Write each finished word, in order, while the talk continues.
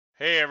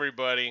Hey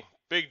everybody,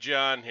 Big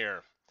John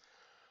here.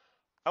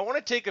 I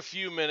want to take a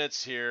few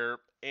minutes here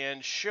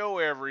and show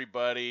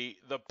everybody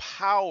the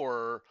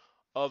power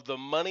of the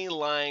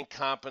Moneyline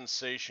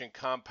compensation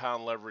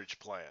compound leverage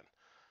plan.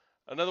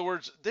 In other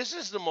words, this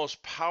is the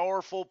most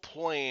powerful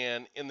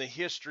plan in the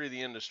history of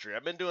the industry.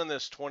 I've been doing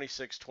this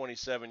 26,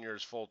 27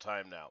 years full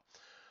time now.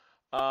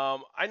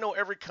 I know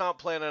every comp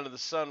plan under the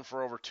sun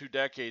for over 2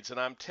 decades, and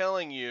I'm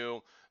telling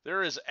you,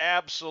 there is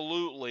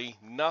absolutely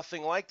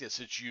nothing like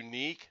this. It's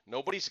unique.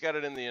 Nobody's got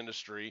it in the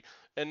industry,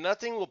 and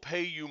nothing will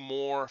pay you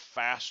more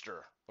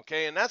faster.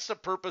 Okay, and that's the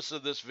purpose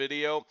of this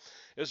video.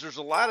 Is there's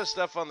a lot of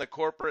stuff on the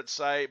corporate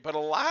site, but a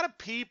lot of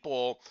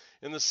people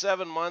in the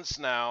 7 months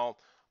now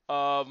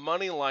of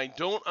Moneyline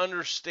don't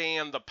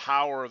understand the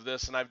power of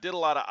this. And I've did a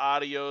lot of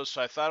audios,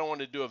 so I thought I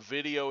wanted to do a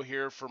video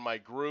here for my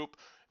group.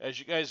 As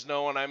you guys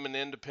know, and I'm an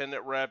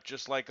independent rep,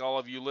 just like all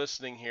of you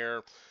listening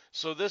here.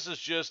 So this is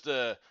just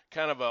a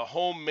kind of a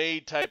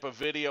homemade type of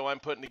video I'm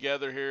putting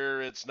together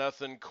here. It's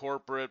nothing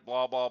corporate,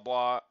 blah, blah,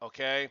 blah,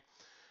 okay?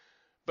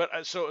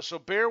 But so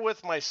bear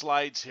with my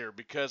slides here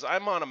because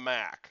I'm on a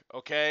Mac,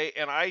 okay?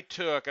 And I'm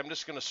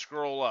just going to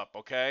scroll up,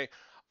 okay?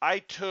 I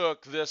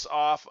took this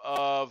off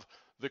of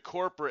the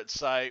corporate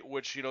site,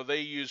 which,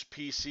 they use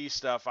PC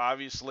stuff,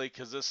 obviously,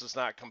 because this is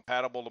not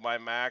compatible to my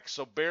Mac.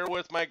 So bear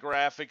with my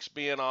graphics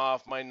being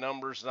off, my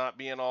numbers not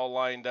being all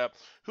lined up.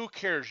 Who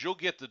cares? You'll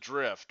get the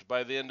drift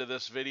by the end of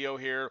this video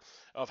here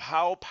of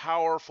how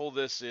powerful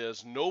this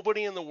is.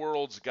 Nobody in the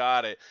world's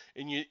got it.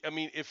 And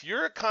if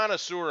you're a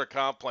connoisseur of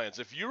comp plans,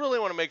 if you really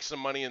want to make some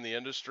money in the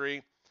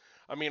industry,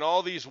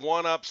 all these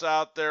one-ups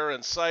out there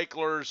and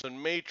cyclers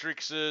and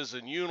matrices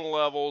and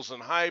unilevels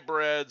and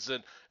hybrids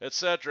and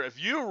etc.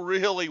 If you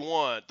really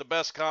want the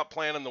best comp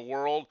plan in the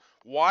world,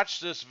 watch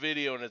this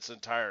video in its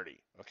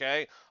entirety,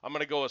 okay? I'm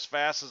going to go as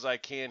fast as I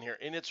can here,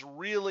 and it's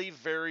really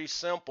very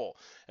simple.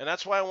 And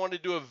that's why I wanted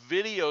to do a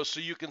video so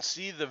you can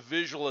see the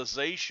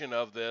visualization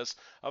of this,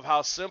 of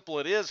how simple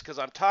it is, because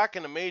I'm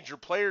talking to major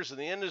players in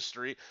the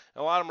industry,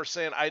 and a lot of them are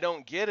saying, I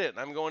don't get it. And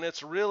I'm going,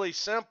 it's really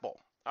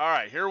simple. All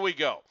right, here we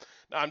go.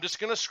 Now, I'm just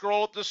going to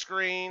scroll up the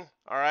screen,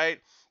 all right?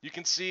 You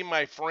can see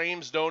my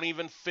frames don't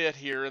even fit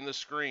here in the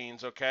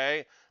screens, okay?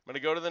 I'm going to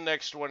go to the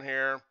next one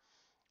here.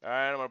 All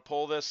right, I'm going to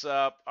pull this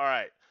up. All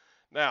right.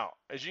 Now,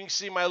 as you can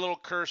see my little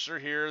cursor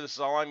here, this is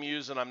all I'm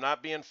using. I'm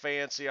not being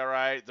fancy, all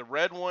right? The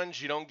red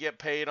ones you don't get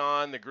paid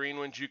on. The green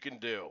ones you can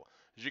do.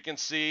 As you can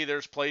see,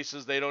 there's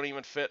places they don't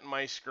even fit in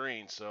my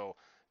screen, so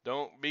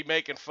don't be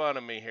making fun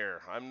of me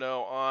here. I'm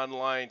no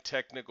online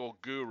technical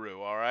guru,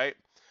 all right?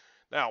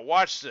 Now,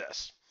 watch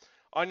this.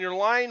 On your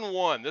line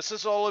one, this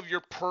is all of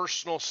your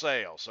personal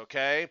sales,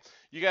 okay?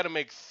 You got to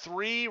make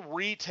 3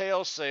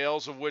 retail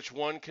sales, of which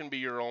one can be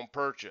your own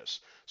purchase.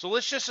 So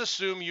let's just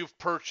assume you've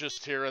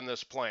purchased here in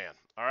this plan,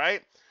 all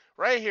right?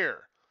 Right here,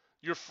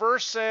 your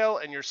first sale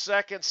and your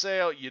second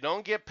sale, you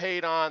don't get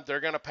paid on, they're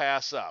going to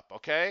pass up,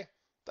 okay?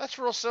 That's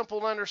real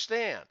simple to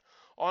understand.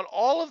 On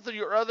all of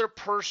your other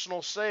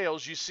personal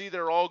sales, you see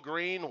they're all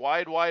green,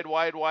 wide,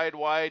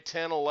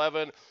 10,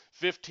 11,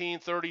 15,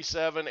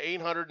 37,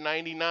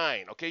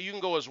 899. Okay, you can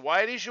go as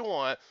wide as you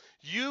want.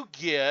 You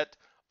get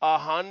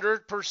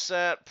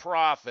 100%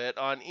 profit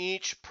on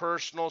each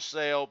personal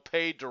sale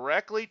paid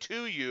directly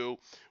to you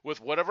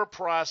with whatever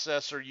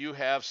processor you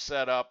have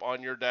set up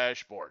on your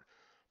dashboard.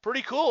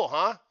 Pretty cool,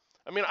 huh?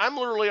 I'm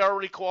literally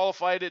already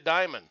qualified at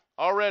Diamond.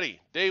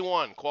 Already, day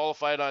one,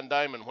 qualified on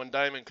Diamond when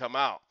Diamond come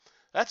out.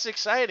 That's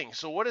exciting.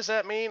 So what does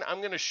that mean? I'm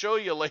going to show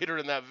you later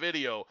in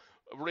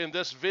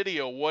this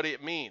video, what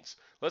it means.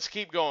 Let's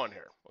keep going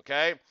here,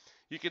 okay?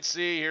 You can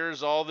see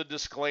here's all the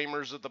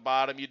disclaimers at the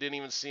bottom. You didn't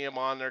even see them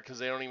on there because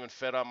they don't even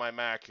fit on my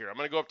Mac here. I'm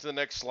going to go up to the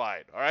next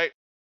slide, all right?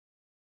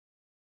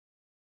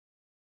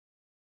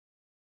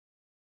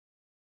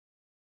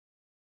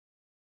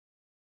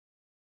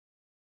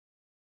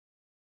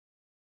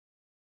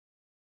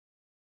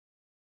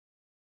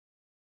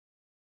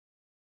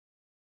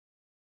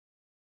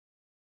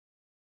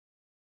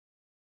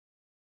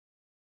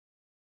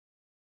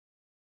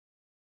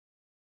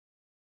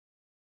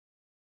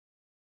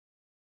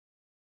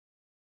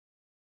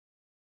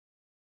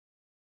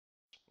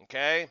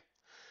 Okay?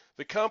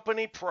 The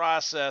company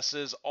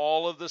processes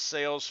all of the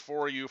sales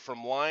for you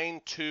from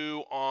line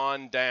 2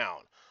 on down.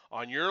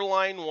 On your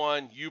line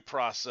 1, you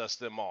process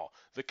them all.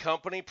 The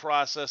company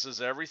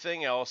processes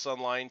everything else on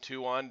line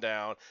 2 on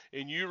down,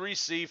 and you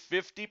receive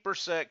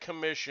 50%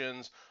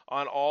 commissions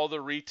on all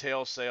the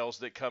retail sales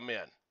that come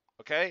in.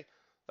 Okay?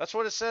 That's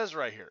what it says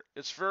right here.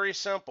 It's very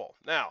simple.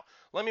 Now,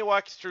 let me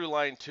walk you through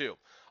line 2.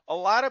 A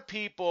lot of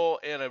people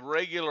in a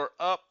regular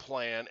up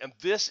plan, and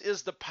this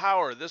is the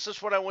power. This is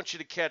what I want you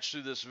to catch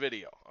through this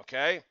video,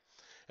 okay?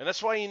 And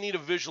that's why you need a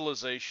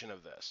visualization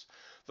of this.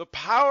 The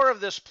power of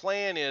this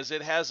plan is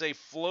it has a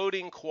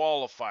floating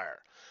qualifier.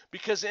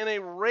 Because in a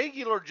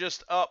regular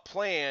just up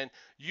plan,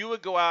 you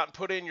would go out and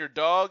put in your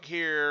dog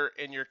here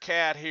and your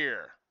cat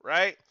here,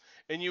 right?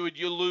 And you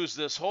lose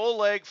this whole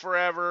leg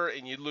forever,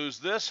 and you'd lose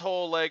this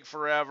whole leg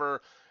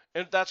forever.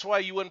 And that's why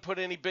you wouldn't put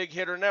any big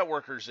hitter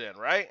networkers in,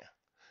 right?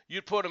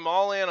 You'd put them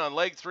all in on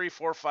leg 3,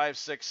 4, 5,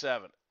 6,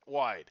 7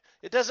 wide.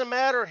 It doesn't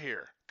matter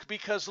here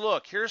because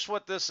look, here's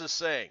what this is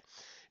saying.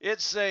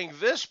 It's saying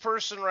this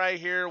person right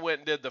here went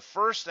and did the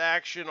first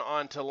action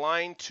onto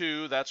line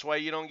 2. That's why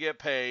you don't get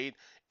paid.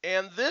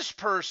 And this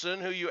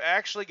person who you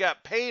actually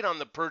got paid on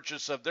the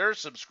purchase of their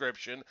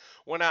subscription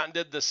went out and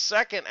did the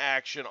second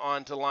action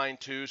onto line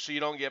 2, so you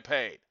don't get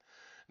paid.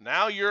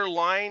 Now your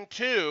line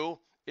 2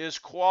 is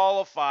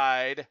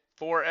qualified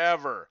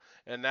forever.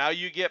 And now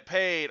you get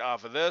paid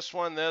off of this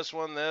one, this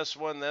one, this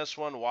one, this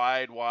one,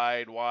 wide,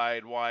 wide,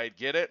 wide, wide.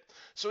 Get it?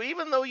 So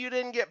even though you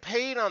didn't get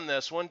paid on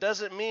this one,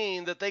 doesn't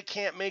mean that they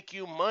can't make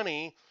you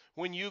money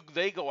when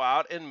they go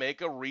out and make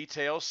a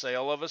retail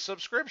sale of a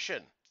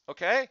subscription.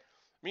 Okay?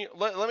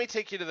 Let me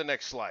take you to the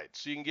next slide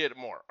so you can get it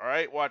more. All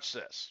right? Watch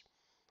this.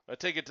 I'll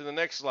take it to the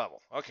next level.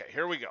 Okay,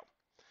 here we go.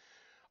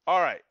 All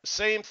right,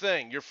 same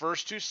thing. Your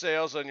first 2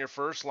 sales on your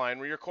first line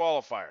were your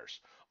qualifiers.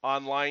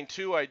 On line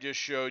 2, I just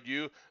showed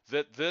you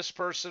that this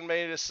person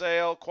made a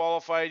sale,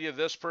 qualified you,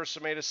 this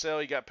person made a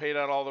sale, you got paid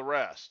on all the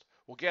rest.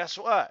 Well, guess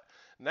what?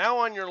 Now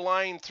on your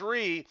line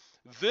 3,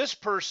 this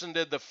person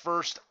did the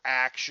first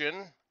action,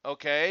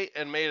 okay,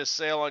 and made a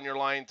sale on your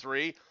line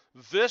 3.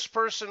 This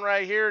person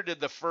right here did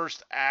the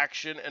first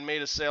action and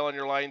made a sale on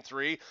your line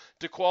 3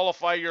 to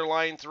qualify your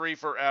line 3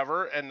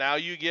 forever, and now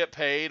you get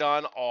paid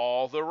on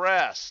all the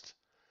rest.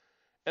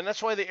 And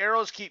that's why the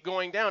arrows keep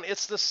going down.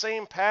 It's the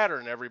same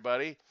pattern,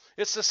 everybody.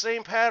 It's the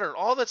same pattern.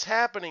 All that's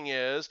happening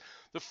is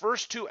the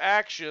first 2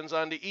 actions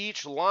onto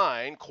each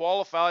line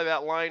qualify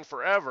that line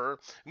forever,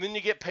 and then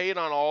you get paid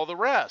on all the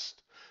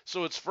rest.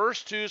 So it's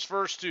first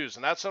twos,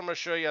 and that's what I'm going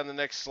to show you on the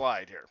next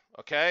slide here,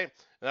 okay? And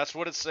that's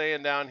what it's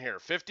saying down here.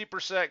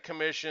 50%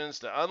 commissions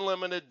to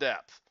unlimited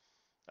depth.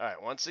 All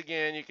right, once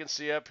again, you can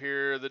see up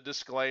here the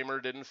disclaimer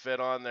didn't fit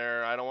on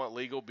there. I don't want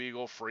Legal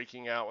Beagle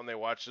freaking out when they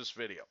watch this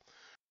video.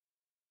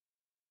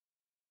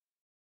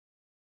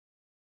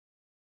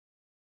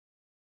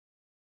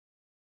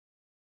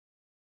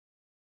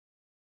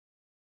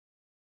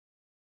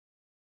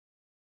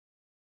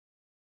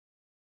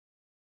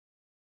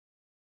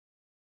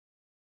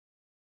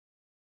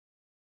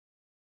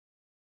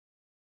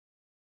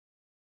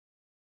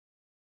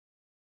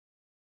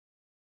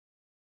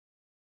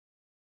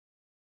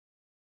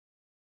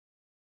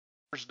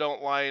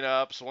 Don't line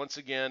up. So once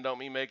again, don't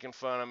be making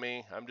fun of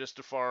me. I'm just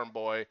a farm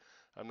boy.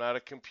 I'm not a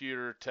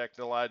computer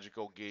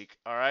technological geek.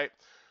 All right.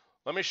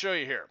 Let me show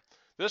you here.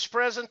 This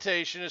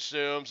presentation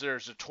assumes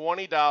there's a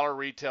 $20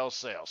 retail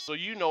sale. So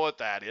you know what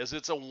that is.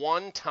 It's a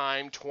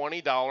one-time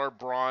 $20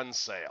 bronze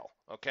sale.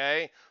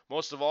 Okay?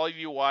 Most of all of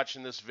you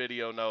watching this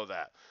video know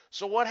that.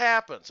 So what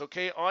happens?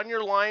 Okay, on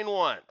your line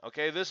 1.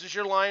 Okay, this is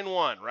your line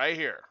 1 right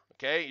here.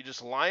 Okay, you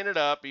just line it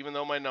up, even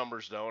though my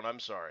numbers don't. I'm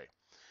sorry.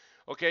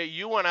 Okay,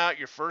 you went out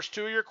your first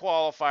 2 of your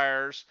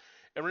qualifiers,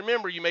 and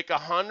remember, you make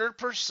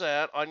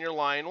 100% on your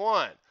line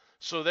 1.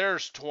 So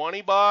there's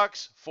 20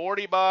 bucks,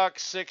 40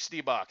 bucks,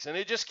 60 bucks, and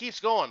it just keeps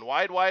going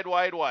wide, wide,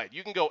 wide, wide.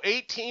 You can go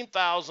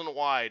 18,000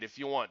 wide if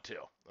you want to,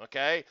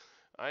 okay?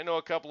 I know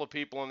a couple of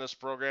people in this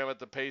program at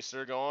the pace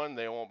they're going,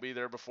 they won't be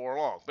there before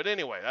long. But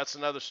anyway, that's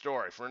another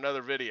story for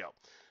another video.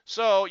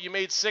 So you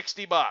made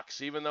 60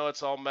 bucks, even though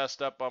it's all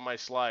messed up on my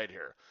slide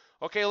here.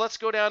 Okay, let's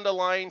go down to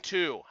line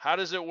 2. How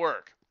does it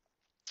work?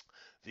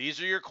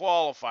 These are your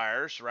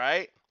qualifiers,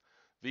 right?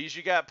 These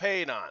you got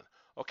paid on.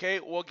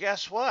 Okay, well,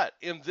 guess what?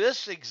 In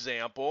this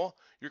example,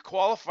 your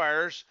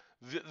qualifiers,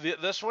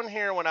 this one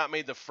here went out and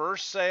made the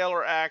first sale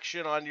or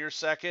action on your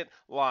second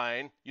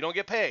line. You don't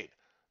get paid.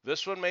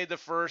 This one made the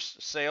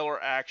first sale or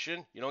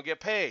action. You don't get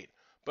paid.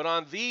 But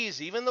on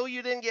these, even though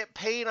you didn't get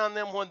paid on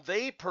them when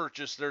they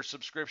purchased their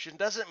subscription,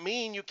 doesn't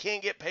mean you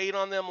can't get paid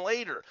on them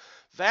later.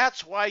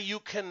 That's why you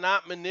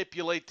cannot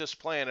manipulate this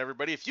plan,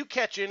 everybody. If you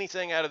catch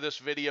anything out of this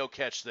video,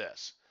 catch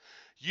this.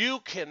 You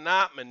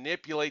cannot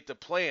manipulate the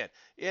plan.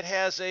 It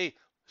has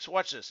so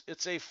watch this,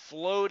 it's a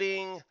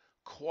floating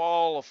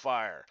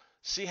qualifier.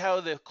 See how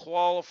the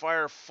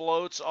qualifier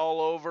floats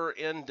all over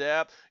in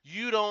depth?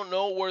 You don't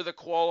know where the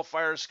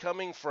qualifier is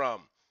coming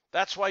from.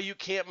 That's why you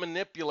can't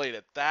manipulate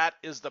it. That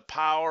is the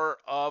power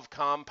of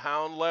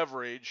compound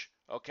leverage,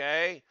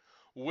 okay,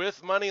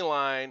 with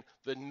Moneyline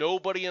that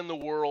nobody in the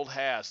world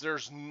has.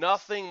 There's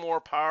nothing more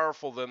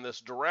powerful than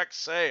this direct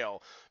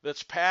sale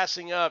that's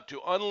passing up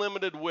to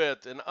unlimited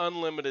width and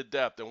unlimited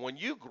depth. And when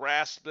you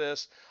grasp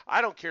this,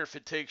 I don't care if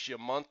it takes you a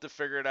month to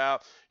figure it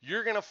out,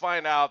 you're going to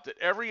find out that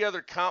every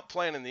other comp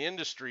plan in the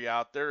industry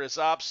out there is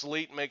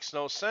obsolete and makes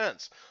no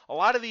sense. A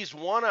lot of these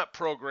one-up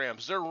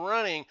programs, they're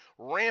running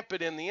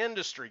rampant in the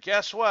industry.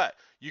 Guess what?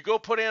 You go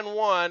put in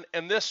one,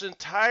 and this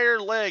entire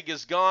leg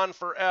is gone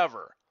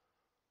forever.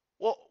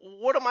 Well,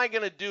 what am I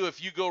going to do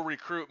if you go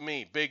recruit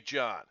me, Big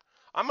John?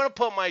 I'm going to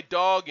put my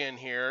dog in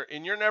here,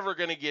 and you're never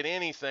going to get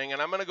anything, and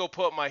I'm going to go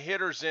put my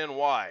hitters in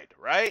wide,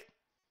 right?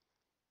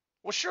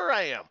 Well, sure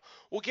I am.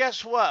 Well,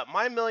 guess what?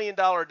 My $1 million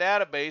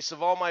database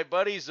of all my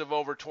buddies of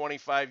over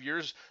 25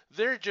 years,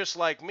 they're just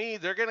like me.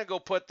 They're going to go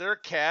put their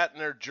cat and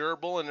their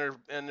gerbil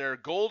and their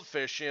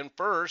goldfish in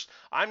first.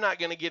 I'm not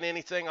going to get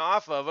anything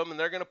off of them, and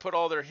they're going to put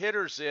all their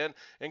hitters in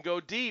and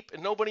go deep,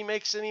 and nobody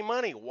makes any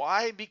money.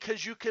 Why?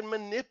 Because you can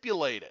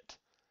manipulate it.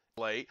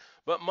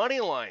 But money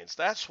lines,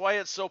 that's why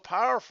it's so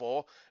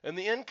powerful, and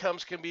the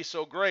incomes can be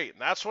so great.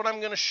 And that's what I'm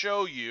going to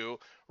show you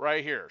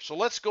right here. So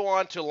let's go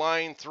on to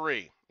line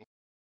 3.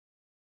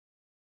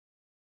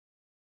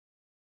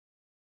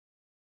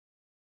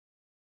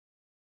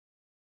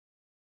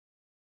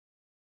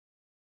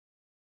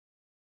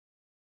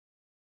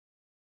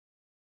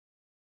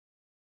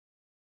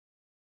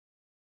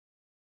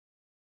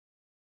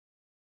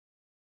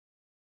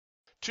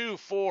 2,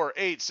 4,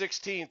 8,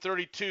 16,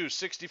 32,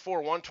 64,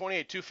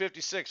 128,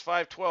 256,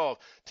 512,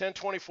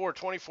 1024,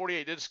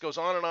 2048. It just goes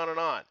on and on and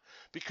on.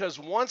 Because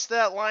once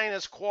that line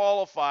is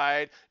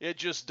qualified, it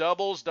just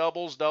doubles,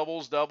 doubles,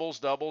 doubles, doubles,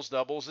 doubles,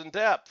 doubles in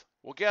depth.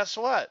 Well, guess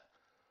what?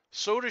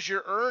 So does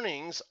your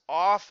earnings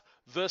off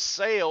the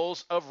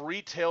sales of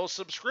retail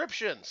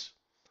subscriptions.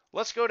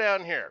 Let's go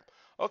down here.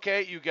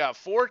 Okay, you got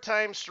 4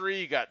 times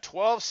 3, you got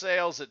 12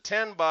 sales at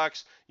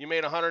 $10, you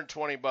made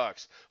 120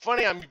 bucks.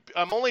 Funny, I'm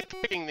only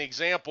picking the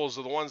examples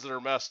of the ones that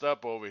are messed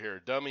up over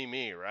here. Dummy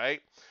me,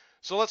 right?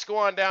 So let's go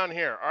on down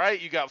here. All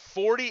right, you got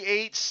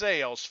 48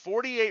 sales,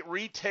 48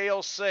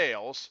 retail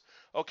sales,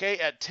 okay,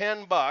 at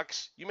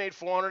 $10, you made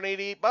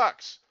 488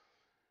 bucks.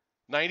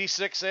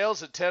 96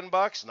 sales at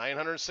 $10,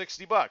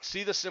 960 bucks.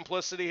 See the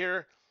simplicity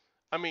here?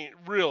 I mean,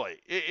 really,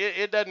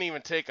 it doesn't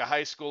even take a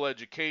high school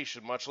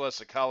education, much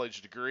less a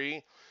college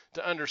degree,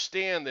 to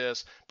understand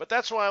this. But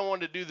that's why I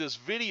wanted to do this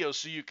video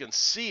so you can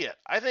see it.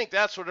 I think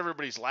that's what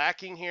everybody's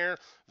lacking here.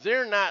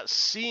 They're not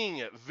seeing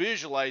it,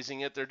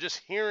 visualizing it. They're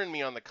just hearing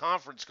me on the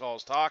conference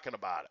calls talking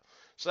about it.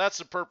 So that's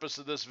the purpose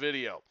of this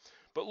video.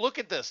 But look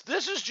at this.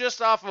 This is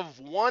just off of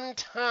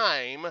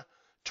one-time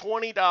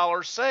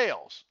 $20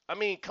 sales. I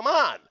mean, come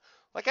on.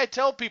 Like I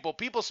tell people,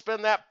 people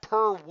spend that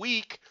per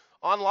week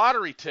on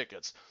lottery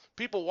tickets.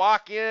 People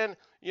walk in,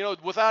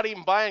 without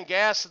even buying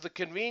gas at the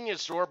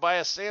convenience store, buy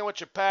a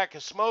sandwich, a pack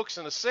of smokes,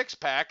 and a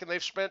 6-pack, and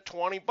they've spent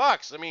 20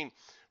 bucks. I mean,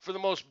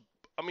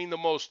 the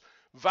most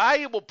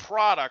valuable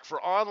product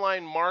for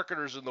online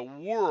marketers in the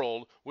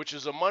world, which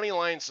is a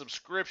Moneyline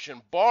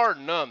subscription, bar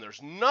none.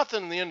 There's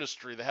nothing in the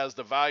industry that has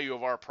the value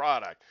of our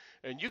product.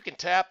 And you can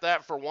tap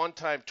that for one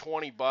time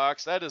 20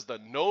 bucks. That is the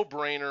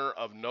no-brainer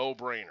of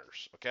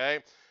no-brainers,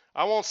 okay?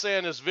 I won't say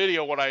in this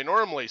video what I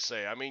normally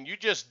say. I mean, you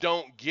just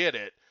don't get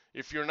it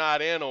if you're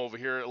not in over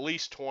here at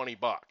least 20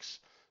 bucks.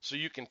 So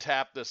you can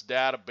tap this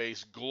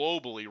database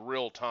globally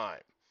real time.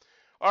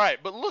 All right,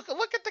 but look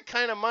at the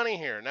kind of money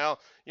here. Now,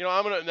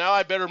 now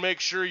I better make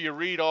sure you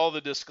read all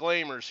the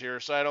disclaimers here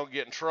so I don't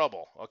get in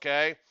trouble,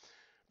 okay?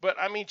 But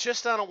I mean,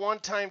 just on a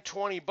one-time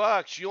 20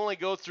 bucks, you only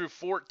go through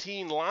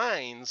 14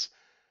 lines.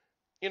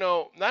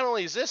 Not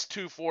only is this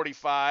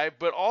 245,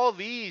 but all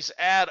these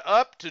add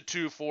up to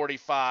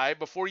 245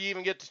 before you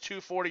even get to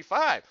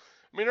 245.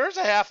 I mean, there's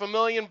a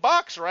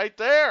 $500,000 right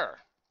there.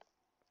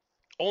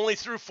 Only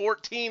through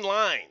 14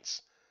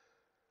 lines.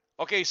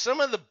 Okay, some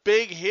of the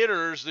big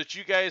hitters that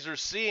you guys are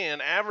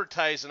seeing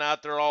advertising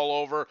out there all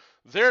over,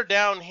 they're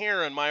down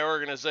here in my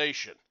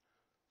organization.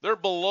 They're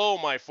below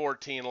my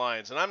 14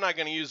 lines, and I'm not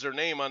going to use their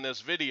name on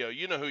this video.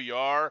 You know who you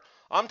are.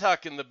 I'm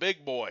talking the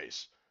big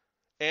boys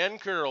and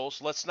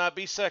girls. Let's not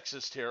be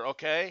sexist here,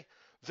 okay?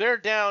 They're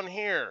down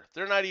here.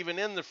 They're not even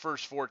in the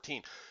first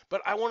 14.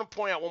 But I want to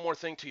point out one more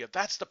thing to you.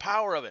 That's the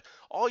power of it.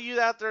 All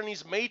you out there in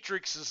these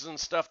matrices and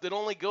stuff that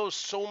only goes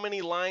so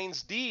many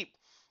lines deep,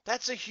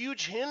 that's a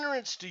huge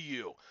hindrance to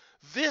you.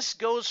 This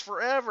goes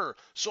forever.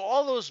 So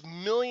all those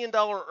 $1 million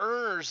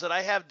earners that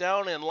I have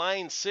down in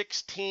line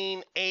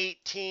 16,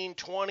 18,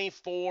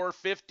 24,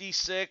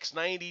 56,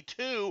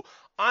 92,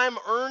 I'm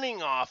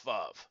earning off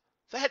of.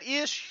 That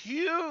is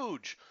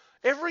huge.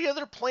 Every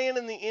other plan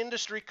in the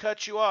industry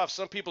cuts you off.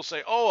 Some people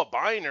say, oh, a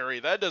binary,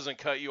 that doesn't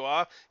cut you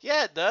off.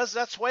 Yeah, it does.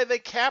 That's why they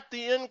cap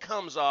the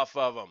incomes off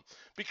of them,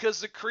 because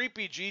the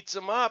creepage eats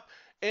them up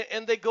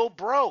and they go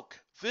broke.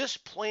 This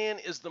plan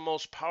is the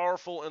most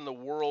powerful in the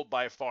world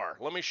by far.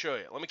 Let me show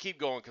you. Let me keep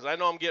going because I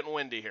know I'm getting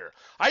windy here.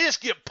 I just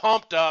get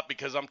pumped up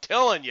because I'm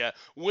telling you,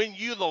 when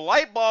the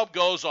light bulb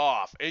goes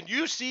off and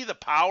you see the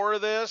power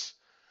of this,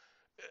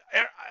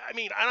 I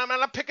mean, I'm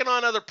not picking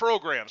on other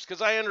programs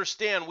because I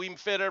understand we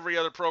fit every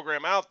other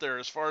program out there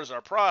as far as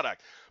our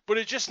product, but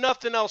it just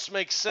nothing else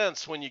makes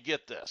sense when you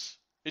get this.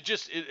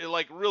 It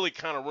like really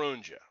kind of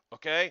ruins you,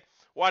 okay?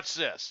 Watch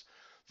this.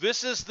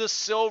 This is the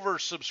silver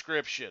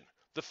subscription,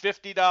 the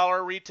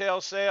 $50 retail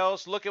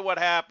sales. Look at what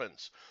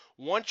happens.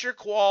 Once you're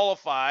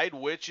qualified,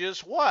 which is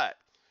what?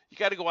 You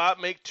got to go out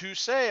and make 2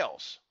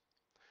 sales.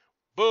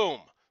 Boom.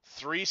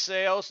 3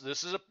 sales.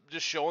 This is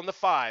just showing the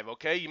 5,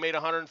 okay? You made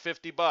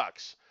 150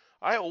 bucks.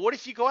 All right, well, what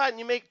if you go out and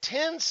you make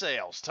 10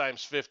 sales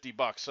times 50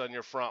 bucks on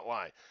your front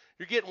line?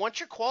 Once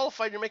you're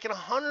qualified, you're making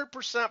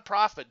 100%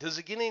 profit. Does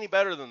it get any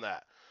better than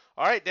that?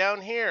 All right, down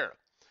here.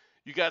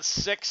 You got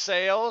 6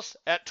 sales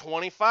at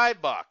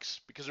 25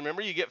 bucks, because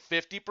remember, you get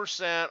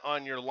 50%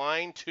 on your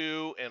line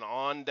 2 and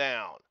on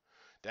down.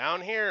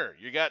 Down here,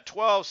 you got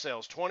 12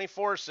 sales,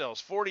 24 sales,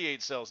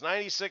 48 sales,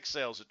 96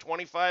 sales at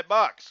 25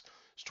 bucks.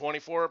 It's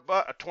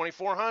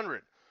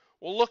 2400.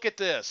 Well, look at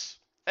this.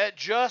 At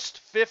just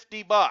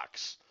 50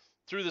 bucks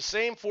through the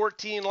same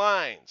 14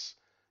 lines.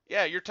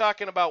 Yeah, you're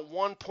talking about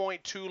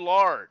 1.2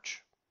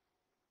 large.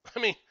 I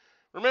mean,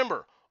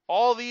 remember,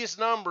 all these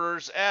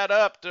numbers add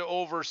up to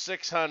over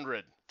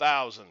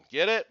 600,000.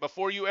 Get it?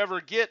 Before you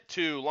ever get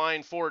to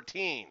line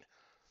 14.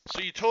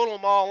 So you total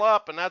them all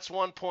up, and that's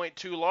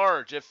 1.2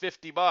 large at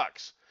 50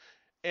 bucks.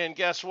 And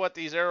guess what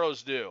these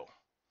arrows do?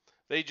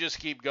 They just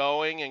keep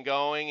going and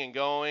going and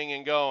going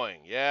and going.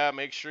 Yeah,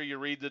 make sure you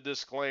read the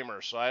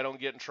disclaimer so I don't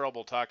get in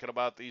trouble talking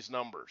about these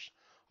numbers.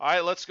 All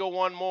right, let's go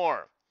one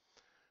more.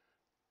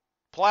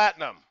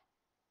 Platinum.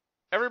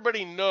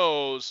 Everybody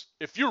knows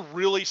if you're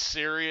really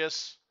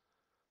serious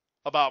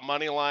about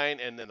Moneyline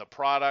and the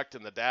product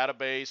and the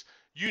database,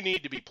 you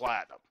need to be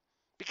platinum,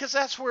 because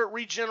that's where it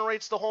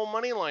regenerates the whole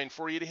Moneyline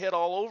for you to hit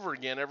all over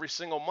again every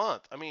single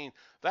month. I mean,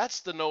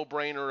 that's the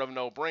no-brainer of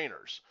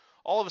no-brainers.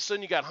 All of a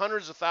sudden, you got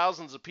hundreds of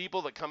thousands of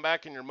people that come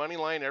back in your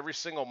Moneyline every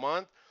single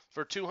month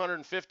for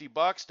 250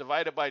 bucks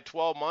divided by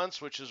 12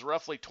 months, which is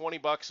roughly 20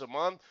 bucks a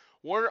month.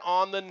 Where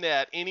on the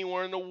net,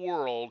 anywhere in the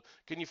world,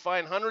 can you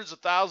find hundreds of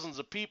thousands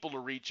of people to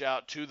reach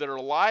out to that are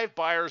live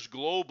buyers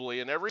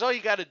globally? And all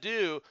you got to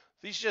do,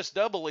 these just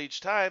double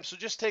each time, so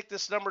just take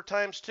this number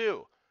times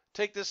 2.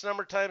 Take this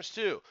number times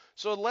 2.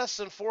 So less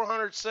than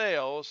 400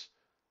 sales,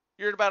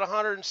 you're at about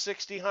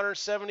 160,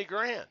 170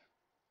 grand.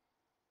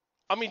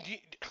 I mean,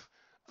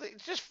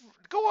 just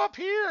go up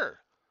here.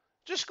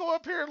 Just go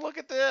up here and look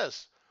at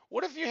this.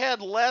 What if you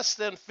had less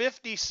than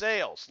 50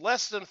 sales?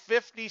 Less than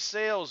 50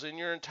 sales in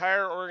your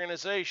entire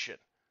organization.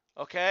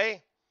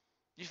 Okay?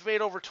 You've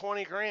made over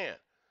 20 grand.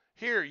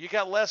 Here, you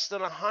got less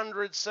than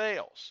 100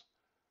 sales.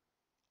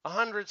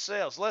 100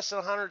 sales, less than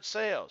 100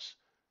 sales.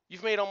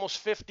 You've made almost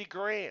 50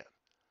 grand.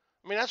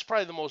 I mean, that's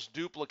probably the most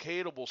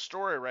duplicatable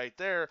story right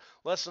there.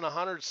 Less than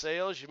 100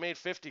 sales, you made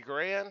 50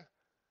 grand.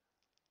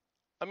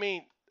 I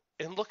mean,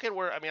 and look at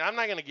where, I mean, I'm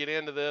not going to get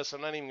into this.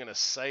 I'm not even going to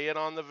say it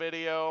on the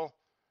video.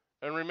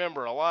 And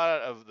remember, a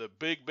lot of the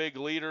big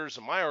leaders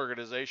in my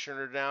organization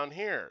are down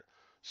here.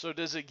 So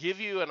does it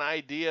give you an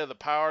idea of the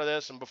power of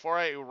this? And before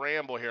I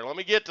ramble here, let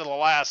me get to the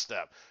last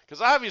step,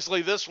 because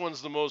obviously this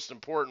one's the most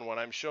important one.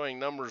 I'm showing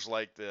numbers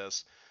like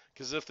this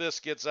because if this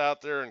gets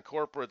out there and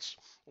corporates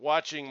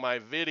watching my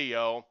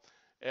video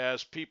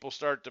as people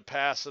start to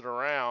pass it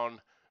around,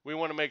 we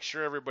want to make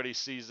sure everybody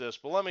sees this.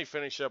 But let me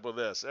finish up with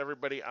this.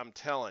 Everybody, I'm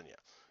telling you,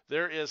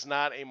 there is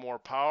not a more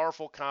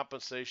powerful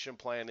compensation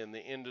plan in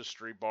the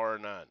industry, bar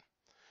none.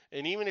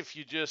 And even if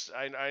you just,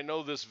 I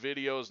know this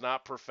video is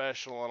not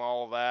professional and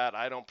all of that.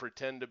 I don't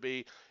pretend to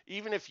be.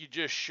 Even if you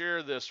just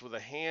share this with a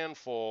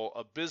handful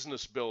of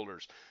business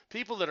builders,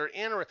 people that are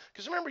interested,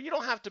 because remember, you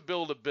don't have to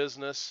build a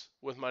business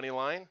with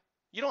Moneyline.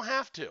 You don't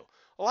have to.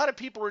 A lot of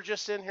people are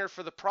just in here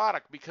for the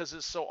product because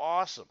it's so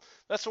awesome.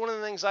 That's one of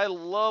the things I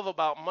love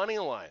about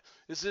Moneyline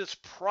is it's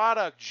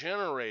product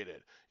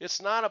generated.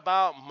 It's not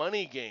about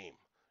money game.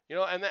 You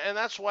know, and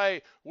that's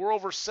why we're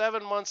over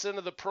 7 months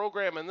into the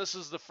program, and this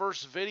is the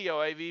first video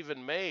I've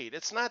even made.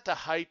 It's not to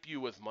hype you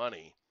with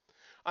money.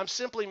 I'm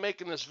simply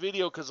making this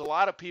video because a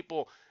lot of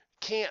people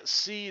can't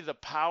see the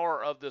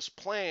power of this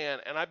plan,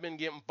 and I've been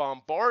getting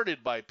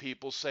bombarded by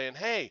people saying,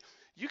 hey,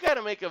 you got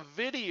to make a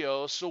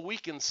video so we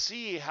can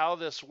see how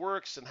this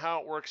works and how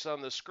it works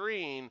on the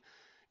screen.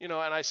 You know,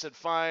 and I said,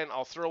 fine,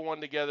 I'll throw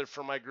one together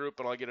for my group,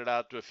 and I'll get it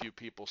out to a few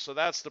people. So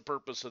that's the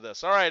purpose of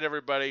this. All right,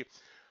 everybody.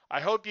 I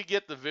hope you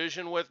get the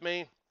vision with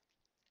me,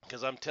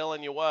 because I'm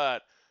telling you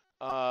what,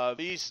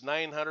 these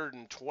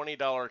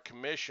 $920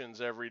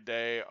 commissions every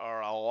day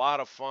are a lot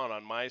of fun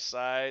on my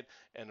side,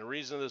 and the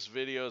reason of this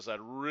video is I'd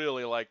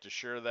really like to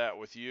share that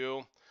with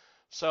you.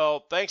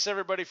 So thanks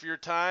everybody for your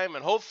time,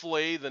 and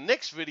hopefully the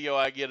next video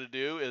I get to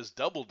do is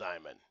double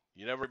diamond.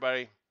 You know,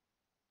 everybody.